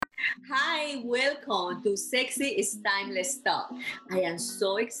Hi, welcome to Sexy is Timeless Talk. I am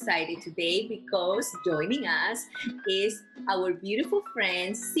so excited today because joining us is our beautiful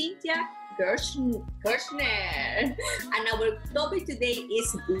friend Cynthia Kirchner. And our topic today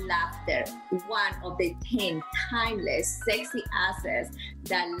is laughter, one of the 10 timeless, sexy assets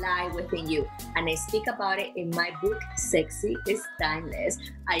that lie within you. And I speak about it in my book, Sexy is Timeless.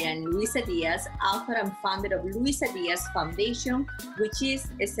 I am Luisa Diaz, author and founder of Luisa Diaz Foundation, which is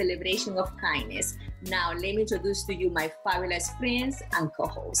a celebration of kindness. Now, let me introduce to you my fabulous friends and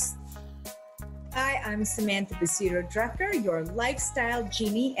co-hosts. Hi, I'm Samantha Basuto Drucker, your lifestyle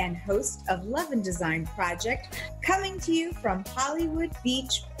genie and host of Love and Design Project, coming to you from Hollywood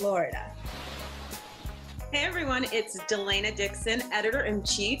Beach, Florida. Hey everyone, it's Delana Dixon,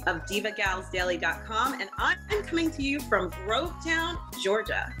 editor-in-chief of DivaGalsDaily.com, and I'm coming to you from Grovetown,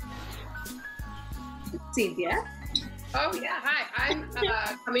 Georgia. Cynthia. Oh yeah, hi. I'm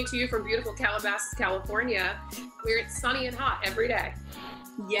coming to you from beautiful Calabasas, California, where it's sunny and hot every day.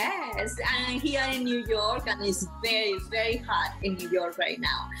 Yes, and here in New York, and it's very, very hot in New York right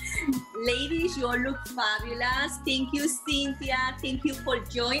now. Ladies, you all look fabulous. Thank you, Cynthia. Thank you for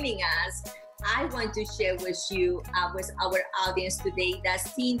joining us. I want to share with you, with our audience today, that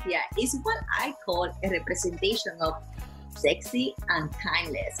Cynthia is what I call a representation of sexy and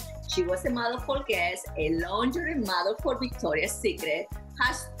timeless. She was a model for Guess, a lingerie model for Victoria's Secret,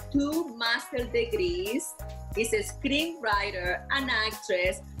 has 2 master's degrees, is a screenwriter, an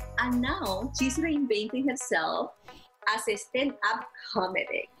actress, and now she's reinventing herself as a stand-up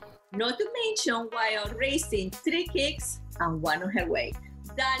comedy. Not to mention while raising 3 kids and 1 on her way.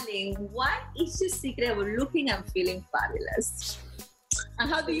 Darling, what is your secret of looking and feeling fabulous? And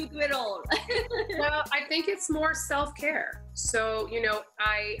how do you do it all? Well, I think it's more self-care. So,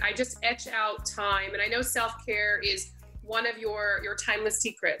 I just etch out time, and I know self-care is one of your timeless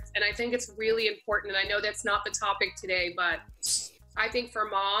secrets. And I think it's really important. And I know that's not the topic today, but I think for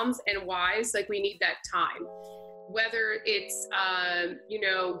moms and wives, we need that time. Whether it's,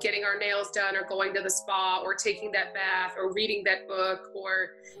 getting our nails done or going to the spa or taking that bath or reading that book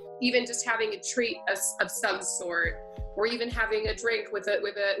or even just having a treat of some sort, or even having a drink with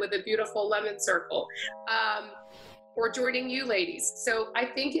a beautiful lemon circle, or joining you ladies. So I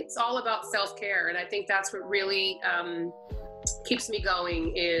think it's all about self-care. And I think that's what really keeps me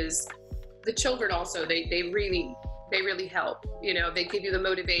going is the children also. They really help. They give you the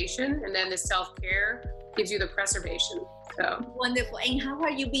motivation, and then the self-care gives you the preservation. So wonderful. And how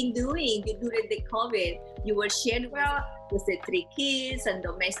have you been doing during the COVID? You were sharing with the 3 kids and a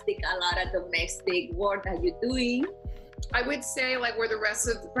lot of domestic work that you're doing. I would say where the rest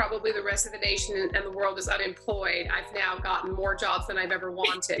of the nation and the world is unemployed, I've now gotten more jobs than I've ever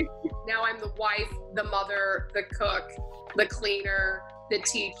wanted. Now I'm the wife, the mother, the cook, the cleaner, the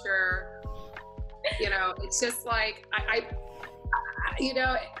teacher. It's just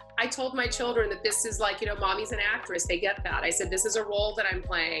I told my children that this is mommy's an actress. They get that. I said, this is a role that I'm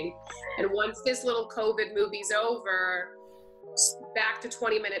playing. And once this little COVID movie's over, back to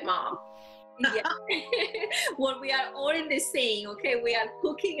 20-minute mom. Yeah. Well, we are all in the same, okay? We are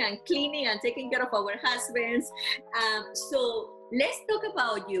cooking and cleaning and taking care of our husbands. So let's talk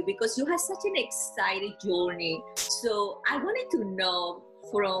about you, because you have such an exciting journey. So I wanted to know,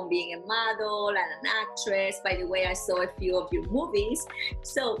 from being a model and an actress, by the way, I saw a few of your movies.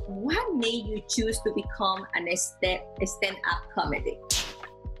 So what made you choose to become a stand-up comic?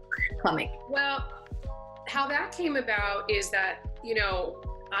 Well, how that came about is that,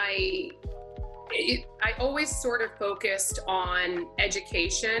 I always sort of focused on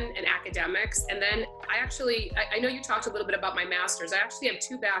education and academics. And then I know you talked a little bit about my master's. I actually have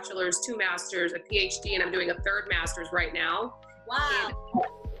 2 bachelors, 2 masters, a PhD, and I'm doing a 3rd master's right now. Wow.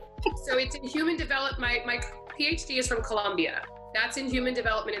 So it's in human development. My PhD is from Columbia. That's in human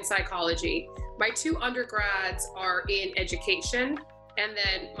development and psychology. My 2 undergrads are in education. And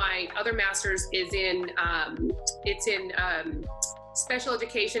then my other master's is in special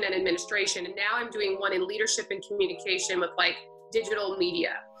education and administration. And now I'm doing one in leadership and communication with digital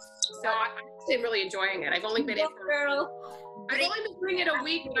media. So I'm really enjoying it. I've only been doing it a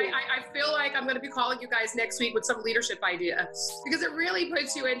week, but I feel like I'm going to be calling you guys next week with some leadership idea, because it really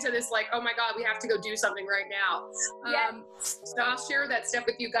puts you into this oh my God, we have to go do something right now. So I'll share that stuff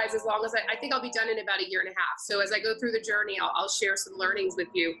with you guys as long as I think I'll be done in about 1.5 years. So as I go through the journey, I'll share some learnings with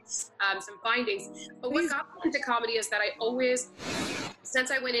you, some findings. But what got me into comedy is that I always,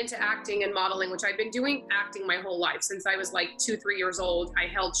 since I went into acting and modeling, which I've been doing acting my whole life, since I was 2-3 years old, I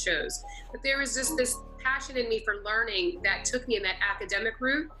held shows. But there was just this passion in me for learning that took me in that academic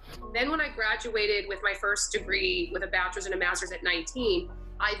route. Then when I graduated with my first degree with a bachelor's and a master's at 19,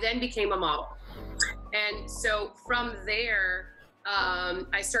 I then became a model. And so from there,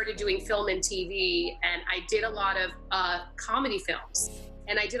 I started doing film and TV, and I did a lot of comedy films,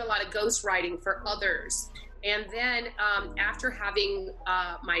 and I did a lot of ghostwriting for others. And then after having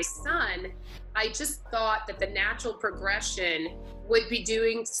my son, I just thought that the natural progression would be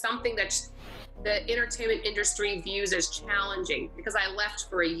doing something that the entertainment industry views as challenging, because I left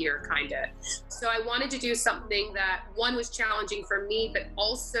for a year, kind of. So I wanted to do something that, one, was challenging for me, but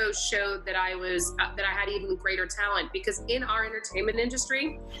also showed that I had even greater talent. Because in our entertainment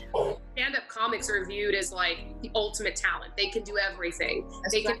industry, stand-up comics are viewed as like the ultimate talent. They can do everything.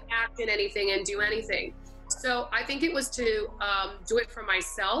 They can act in anything and do anything. So I think it was to do it for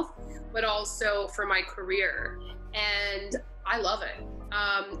myself, but also for my career. And I love it.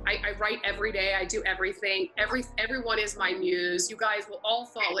 I write every day. I do everything. Everyone is my muse. You guys will all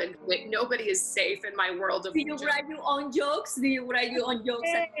fall into it. Nobody is safe in my world of. Do you write your own jokes? I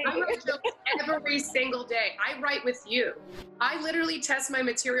write jokes every single day. I write with you. I literally test my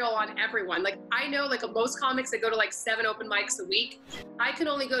material on everyone. Like, I know, like, most comics that go to like 7 open mics a week. I can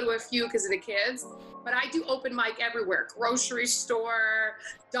only go to a few because of the kids. But I do open mic everywhere, grocery store,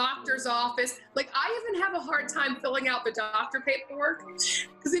 doctor's office. Like, I even have a hard time filling out the doctor paperwork,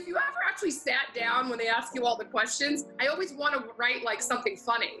 because if you ever actually sat down when they ask you all the questions, I always want to write like something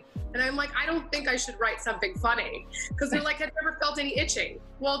funny. And I'm like, I don't think I should write something funny, because they're like, have you ever felt any itching?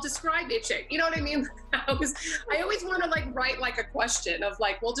 Well, describe itching. You know what I mean? I always want to like write like a question of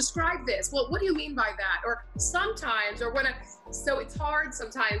like, well, describe this. Well, what do you mean by that? Or sometimes, or when so it's hard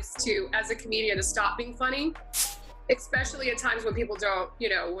sometimes to, as a comedian, to stop being funny, especially at times when people don't, you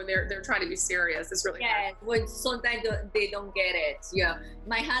know, when they're trying to be serious. It's really hard. When sometimes they don't get it. Yeah,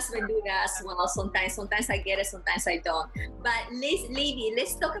 my husband do that as well. Sometimes I get it, sometimes I don't. But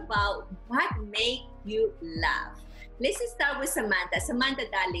let's talk about what makes you laugh. Let's start with Samantha. Samantha,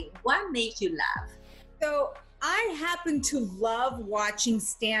 darling, what makes you laugh? So I happen to love watching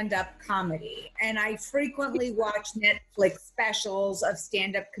stand-up comedy, and I frequently watch Netflix specials of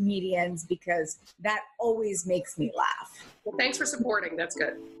stand-up comedians because that always makes me laugh. Well, thanks for supporting. That's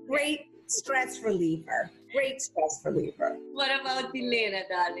good. Great stress reliever. Great stress reliever. What about Elena,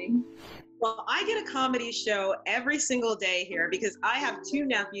 darling? Well, I get a comedy show every single day here because I have 2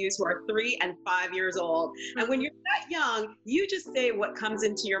 nephews who are 3 and 5 years old. And when you're that young, you just say what comes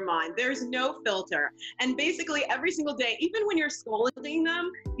into your mind. There's no filter. And basically every single day, even when you're scolding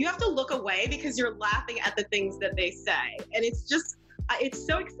them, you have to look away because you're laughing at the things that they say. And it's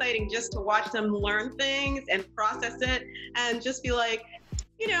so exciting just to watch them learn things and process it and just be like,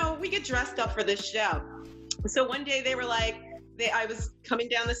 you know, we get dressed up for this show. So one day they were like, I was coming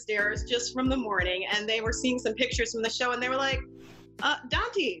down the stairs just from the morning, and they were seeing some pictures from the show, and they were like,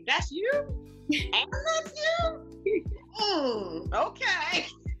 Dante, that's you? And that's you? Okay.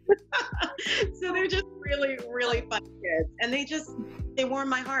 So they're just really, really fun kids, and they warm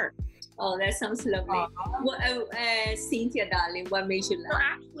my heart. Oh, that sounds lovely. Cynthia, darling, what makes you laugh? Well,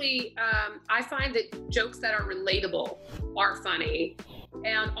 actually, I find that jokes that are relatable are funny.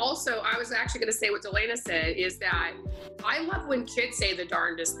 And also, I was actually going to say what Delana said, is that I love when kids say the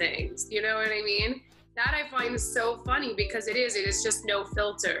darndest things. You know what I mean? That I find so funny because it is just no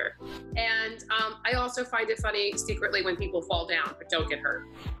filter. And I also find it funny secretly when people fall down, but don't get hurt.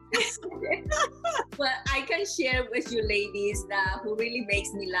 Well, I can share with you ladies that who really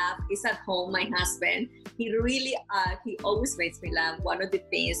makes me laugh is at home, my husband. He always makes me laugh. One of the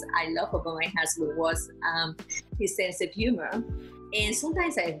things I love about my husband was his sense of humor. And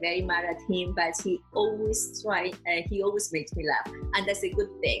sometimes I'm very mad at him, but he always makes me laugh. And that's a good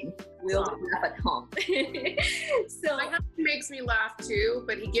thing. We always laugh at home. So my husband makes me laugh too,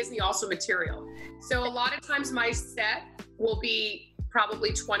 but he gives me also material. So a lot of times my set will be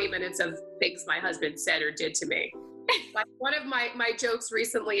probably 20 minutes of things my husband said or did to me. Like, one of my jokes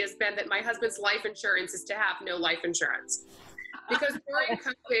recently has been that my husband's life insurance is to have no life insurance. Because during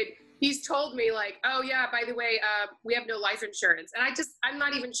COVID, he's told me like, oh yeah, by the way, we have no life insurance. And I'm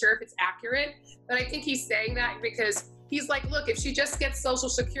not even sure if it's accurate, but I think he's saying that because he's like, look, if she just gets Social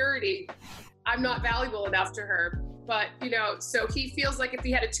Security, I'm not valuable enough to her. But, you know, so he feels like if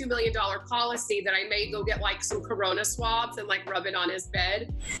he had a $2 million policy that I may go get like some Corona swabs and like rub it on his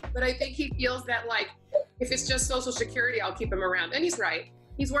bed. But I think he feels that like, if it's just Social Security, I'll keep him around. And he's right.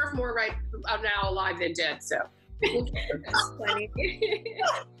 He's worth more right now alive than dead, so. That's funny.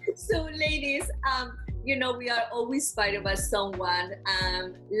 So ladies, you know, we are always inspired by someone.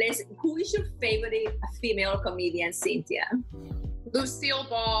 Who is your favorite female comedian, Cynthia? Lucille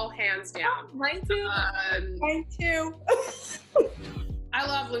Ball, hands down. Mine too. Mine too. I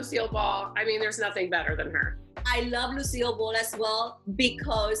love Lucille Ball. I mean, there's nothing better than her. I love Lucille Ball as well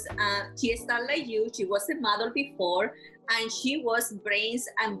because she started like you. She was a model before, and she was brains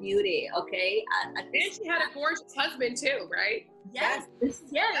and beauty. Okay, and she had a gorgeous husband too, right? Yes,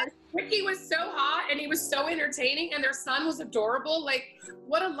 yes. Ricky was so hot and he was so entertaining, and their son was adorable. Like,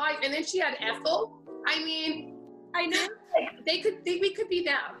 what a life! And then she had Ethel. I mean, I know. We could be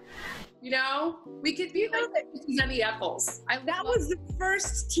them. You know, we could be like the Ethels. That was the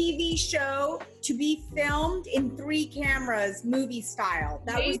first TV show to be filmed in 3 cameras, movie style.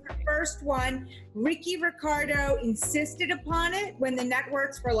 That was the first one. Ricky Ricardo insisted upon it when the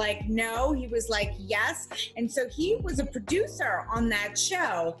networks were like, no. He was like, yes. And so he was a producer on that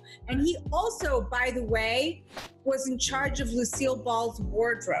show. And he also, by the way, was in charge of Lucille Ball's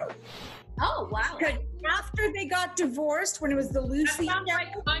wardrobe. Oh, wow. Because after they got divorced, when it was the Lucy show.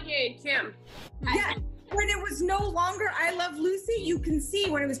 Like Kanye and Kim. Yeah. When it was no longer I Love Lucy, you can see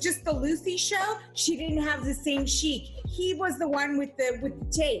when it was just the Lucy show, she didn't have the same chic. He was the one with the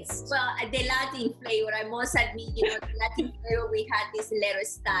taste. Well, the Latin flavor, I must admit, the Latin flavor, we had this letter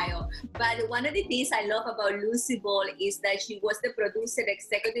style. But one of the things I love about Lucy Ball is that she was the producer,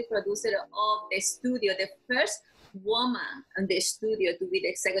 executive producer of the studio, the first woman in the studio to be the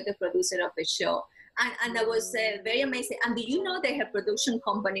executive producer of the show. And that was very amazing. And do you know that her production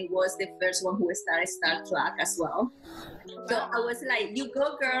company was the first one who started Star Trek as well? So I was like, you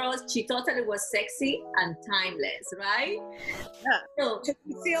go girls. She totally was sexy and timeless, right? Yeah. So,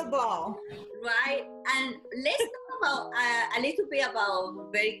 Lucille Ball. Right? And let's talk about a little bit about,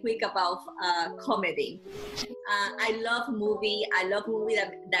 very quick about comedy. I love movie. I love movie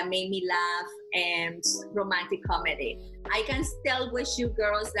that made me laugh and romantic comedy. I can tell with you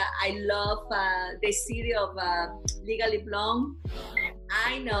girls that I love the series of Legally Blonde.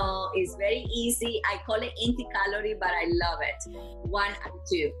 I know it's very easy. I call it anti-calorie, but I love it. 1 and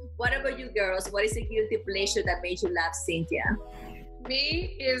 2. What about you girls? What is a guilty pleasure that made you laugh, Cynthia?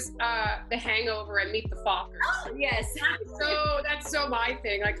 Me is The Hangover and Meet the Fockers. Oh, yes. That's so my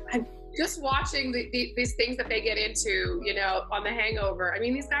thing. Like, I'm just watching these things that they get into, on The Hangover. I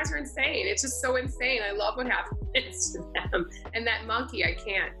mean, these guys are insane. It's just so insane. I love what happens to them. And that monkey, I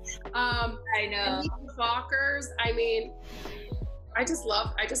can't. I know. Meet the Fockers. I mean, I just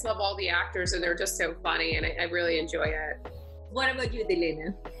love all the actors, and they're just so funny, and I really enjoy it. What about you,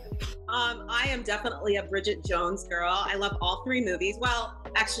 Delina? I am definitely a Bridget Jones girl. I love all 3 movies. Well,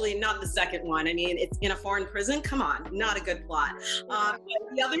 actually, not the second one. I mean, it's in a foreign prison. Come on, not a good plot.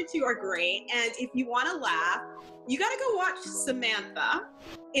 The other 2 are great. And if you want to laugh, you got to go watch Samantha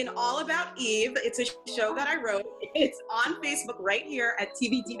in All About Eve. It's a show that I wrote. It's on Facebook right here at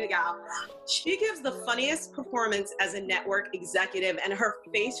TVD Miguel. She gives the funniest performance as a network executive, and her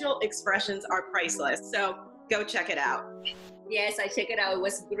facial expressions are priceless. So go check it out. Yes, I checked it out. It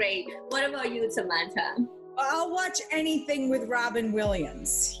was great. What about you, Samantha? I'll watch anything with Robin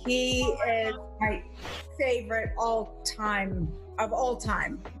Williams. He is my favorite of all time.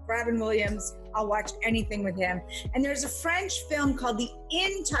 Robin Williams, I'll watch anything with him. And there's a French film called The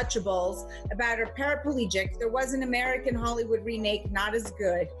Intouchables about a paraplegic. There was an American Hollywood remake, not as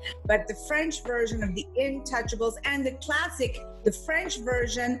good, but the French version of The Intouchables and the classic, the French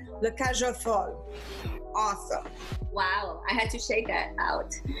version, Le Cage aux Folles. Awesome. Wow, I had to check that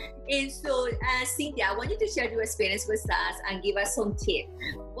out. And so, Cynthia, I want you to share your experience with us and give us some tips.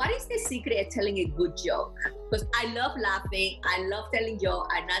 What is the secret of telling a good joke? Because I love laughing, I love telling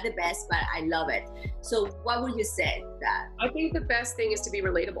jokes. I'm not the best, but I love it. So what would you say that? I think the best thing is to be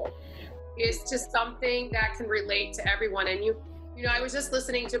relatable. It's just something that can relate to everyone. And I was just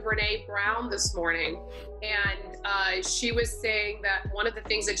listening to Brene Brown this morning, and she was saying that one of the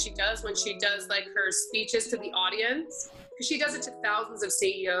things that she does when she does like her speeches to the audience, because she does it to thousands of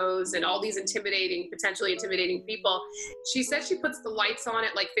CEOs and all these potentially intimidating people, she said she puts the lights on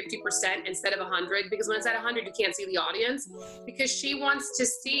at like 50% instead of 100, because when it's at 100, you can't see the audience, because she wants to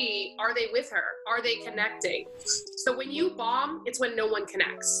see, are they with her? Are they connecting? So when you bomb, it's when no one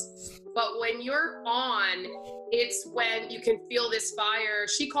connects. But when you're on, it's when you can feel this fire.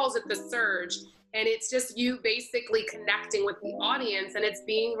 She calls it the surge. And it's just you basically connecting with the audience, and it's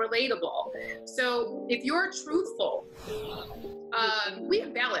being relatable. So if you're truthful, we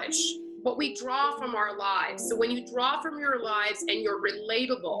embellish, but we draw from our lives. So when you draw from your lives and you're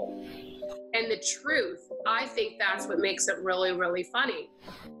relatable and the truth, I think that's what makes it really, really funny.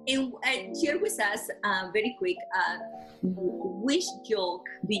 And share with us very quick, which joke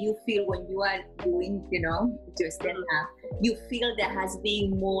do you feel when you are doing, your stand-up, you feel that has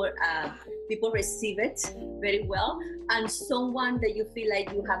been more, people receive it very well, and someone that you feel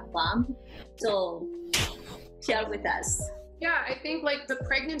like you have bombed? So share with us. Yeah, I think like the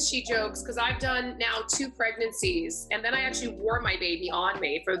pregnancy jokes, because I've done now 2 pregnancies, and then I actually wore my baby on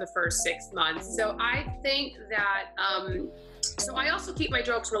me for the first 6 months. So I think that, so I also keep my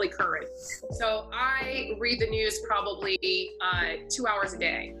jokes really current. So I read the news probably 2 hours a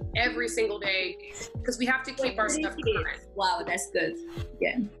day, every single day, because we have to keep our stuff current. Wow, that's good.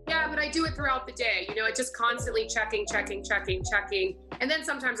 Yeah. Yeah, but I do it throughout the day. You know, I just constantly checking. And then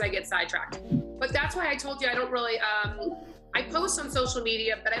sometimes I get sidetracked. But that's why I told you I don't really, I post on social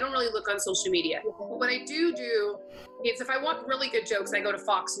media, but I don't really look on social media. But what I do is if I want really good jokes, I go to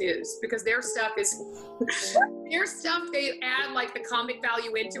Fox News, because their stuff, they add like the comic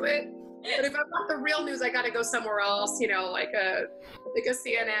value into it. But if I want the real news, I got to go somewhere else, you know, like a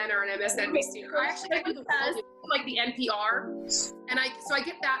CNN or an MSNBC. I do like the NPR, and so I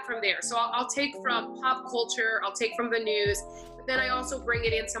get that from there. So I'll take from pop culture, I'll take from the news, but then I also bring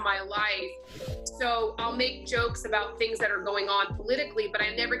it into my life. So I'll make jokes about things that are going on politically, but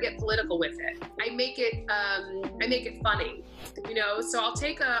I never get political with it. I make it funny, you know. So I'll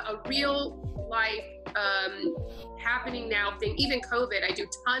take a real life happening now thing. Even COVID, I do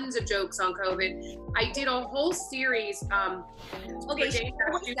tons of jokes on COVID. I did a whole series. Okay, share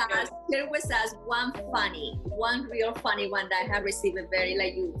with us one real funny one that I have received very,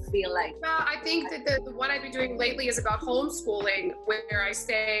 like, you feel like. I think that the one I've been doing lately is about homeschooling, where I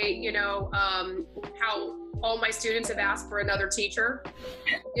say, you know, how all my students have asked for another teacher,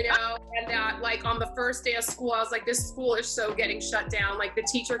 you know, and that like on the first day of school, I was like, this school is so getting shut down. Like the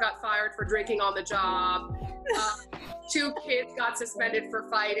teacher got fired for drinking on the job. 2 kids got suspended for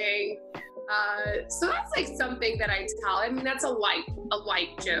fighting. So that's like something that I tell. I mean, that's a light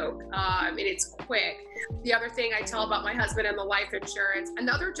joke. I mean, it's quick. The other thing I tell about my husband and the life insurance.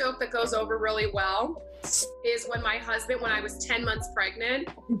 Another joke that goes over really well is when my husband, when I was 10 months pregnant,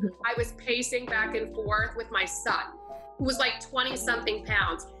 I was pacing back and forth with my son, who was like 20 something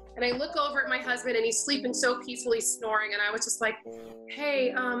pounds. And I look over at my husband and he's sleeping so peacefully, snoring. And I was just like,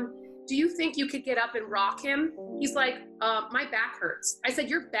 hey, do you think you could get up and rock him? He's like, my back hurts. I said,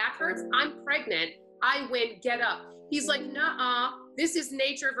 your back hurts? I'm pregnant. I win, get up. He's like, nuh-uh, this is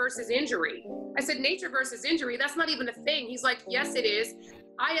nature versus injury. I said, nature versus injury? That's not even a thing. He's like, yes, it is.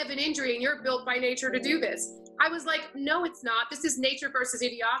 I have an injury and you're built by nature to do this. I was like, no, it's not. This is nature versus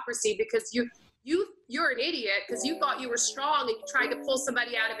idiocracy, because you're an idiot because you thought you were strong and you tried to pull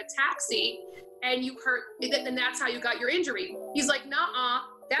somebody out of a taxi and you hurt, and that's how you got your injury. He's like, nuh-uh,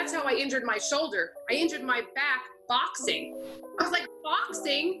 that's how I injured my shoulder. I injured my back boxing. I was like,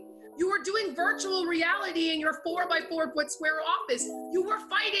 boxing? You were doing virtual reality in your 4x4 foot square office. You were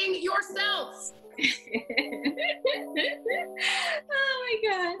fighting yourself. Oh my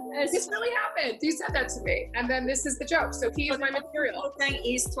God. This really happened. You said that to me. And then this is the joke. So he is my material. The thing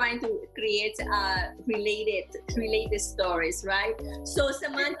is trying to create related stories, right? So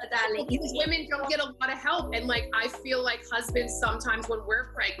Samantha, darling, women don't get a lot of help. And like, I feel like husbands sometimes when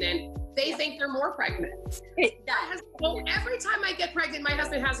we're pregnant, they think they're more pregnant. Every time I get pregnant, my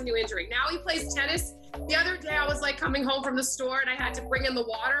husband has a new injury. Now he plays tennis. The other day I was like coming home from the store and I had to bring in the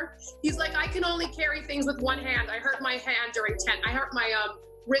water. He's like, I can only carry things with one hand. I hurt my hand during I hurt my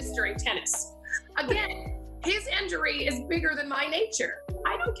wrist during tennis. Again, his injury is bigger than my nature.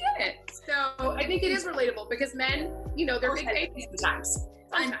 I don't get it. So I think it is relatable because men, you know, they're big babies sometimes.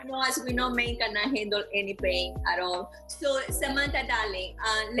 And as we know, men cannot handle any pain at all. So Samantha, darling,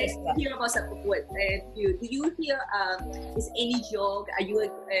 let's hear about you. Do you hear is any joke? Are you a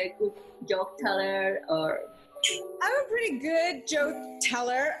good joke teller or? I'm a pretty good joke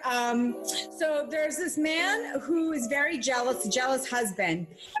teller. So there's this man who is very jealous, a jealous husband.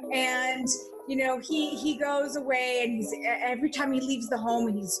 And, you know, he goes away and every time he leaves the home,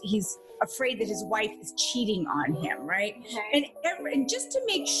 he's afraid that his wife is cheating on him, right? Okay. And just to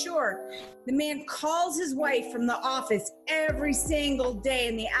make sure, the man calls his wife from the office every single day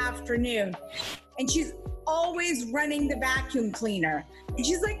in the afternoon. And she's always running the vacuum cleaner. And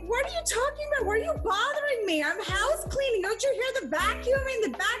she's like, what are you talking about? Why are you bothering me? I'm house cleaning. Don't you hear the vacuum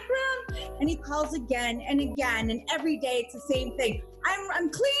in the background? And he calls again and again. And every day it's the same thing. I'm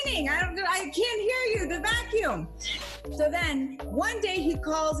cleaning. I can't hear you, the vacuum. So then one day he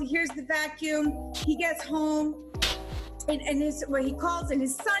calls, he hears the vacuum. He gets home and he calls and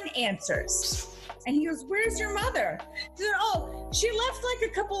his son answers. And he goes, where's your mother? He said, oh, she left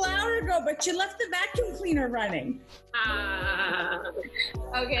like a couple hours ago, but she left the vacuum cleaner running.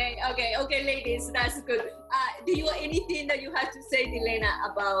 Okay, ladies, that's good. Do you anything that you have to say,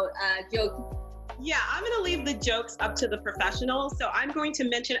 Dilena, about joke? Yeah, I'm going to leave the jokes up to the professionals. So I'm going to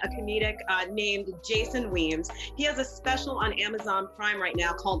mention a comedic named Jason Weems. He has a special on Amazon Prime right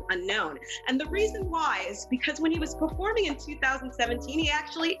now called Unknown. And the reason why is because when he was performing in 2017, he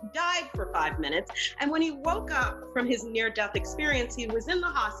actually died for 5 minutes. And when he woke up from his near-death experience, he was in the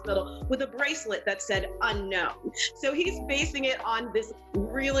hospital with a bracelet that said unknown. So he's basing it on this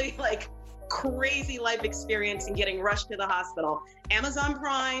really like crazy life experience and getting rushed to the hospital. Amazon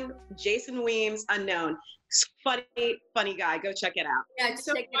Prime, Jason Weems, Unknown. Funny guy. Go check it out. Yeah,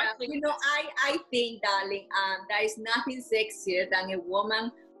 So check it out. You know, I think, darling, there is nothing sexier than a woman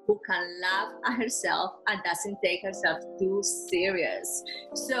who can laugh at herself and doesn't take herself too serious.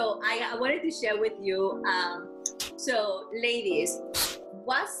 So I wanted to share with you. So, ladies,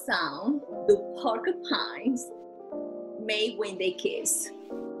 what sound do porcupines make when they kiss?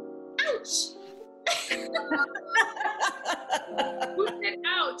 Ouch! Who said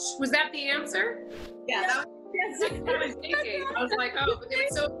ouch? Was that the answer? Yeah, that That's what I was thinking. I was like, oh, but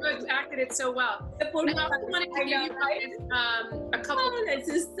it's so good, acted it so well. The I porcupine, also wanted to I give know, you right? guys a couple. Oh, this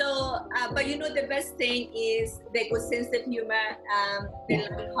is so, but you know, the best thing is the good sense of humor, the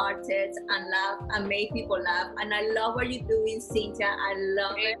light-hearted and laugh and make people laugh. And I love what you're doing, Cynthia. I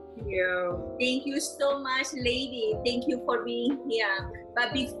love it. Thank you. Thank you so much, lady. Thank you for being here.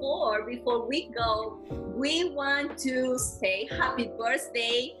 But before we go, we want to say happy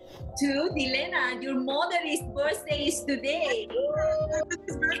birthday to Dilena. Your mother's birthday is today.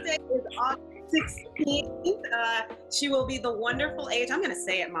 His birthday is August 16th. She will be the wonderful age. I'm going to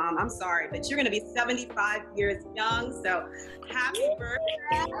say it, Mom. I'm sorry, but you're going to be 75 years young. So happy birthday.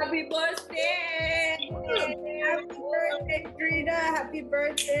 Happy birthday. Happy birthday, Drina. Happy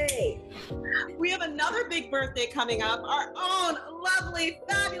birthday. We have another big birthday coming up. Our own lovely,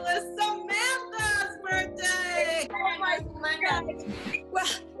 fabulous Samantha's birthday. Oh my God. Well,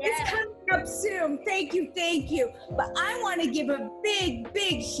 it's coming up soon. Thank you. But I want to give a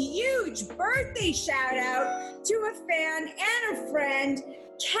big, huge birthday shout out to a fan and a friend,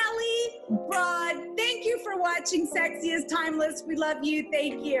 Kelly Broad. Thank you for watching Sexy is Timeless. We love you.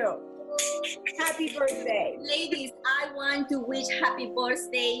 Thank you. Happy birthday. Ladies, I want to wish happy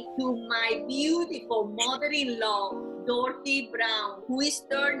birthday to my beautiful mother-in-law, Dorothy Brown, who is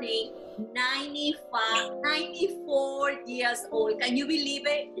turning 94 years old. Can you believe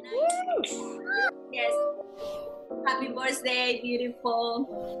it? Yes. Happy birthday,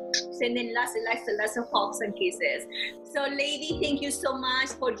 beautiful. Sending lots of hugs and kisses. So, lady, thank you so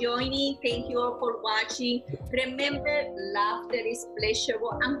much for joining. Thank you all for watching. Remember, laughter is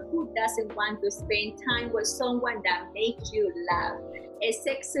pleasurable, and who doesn't want to spend time with someone that makes you laugh? A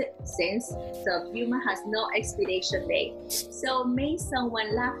sexy sense of humor has no expiration date. So make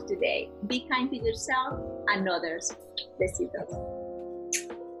someone laugh today. Be kind to yourself and others. Besitos.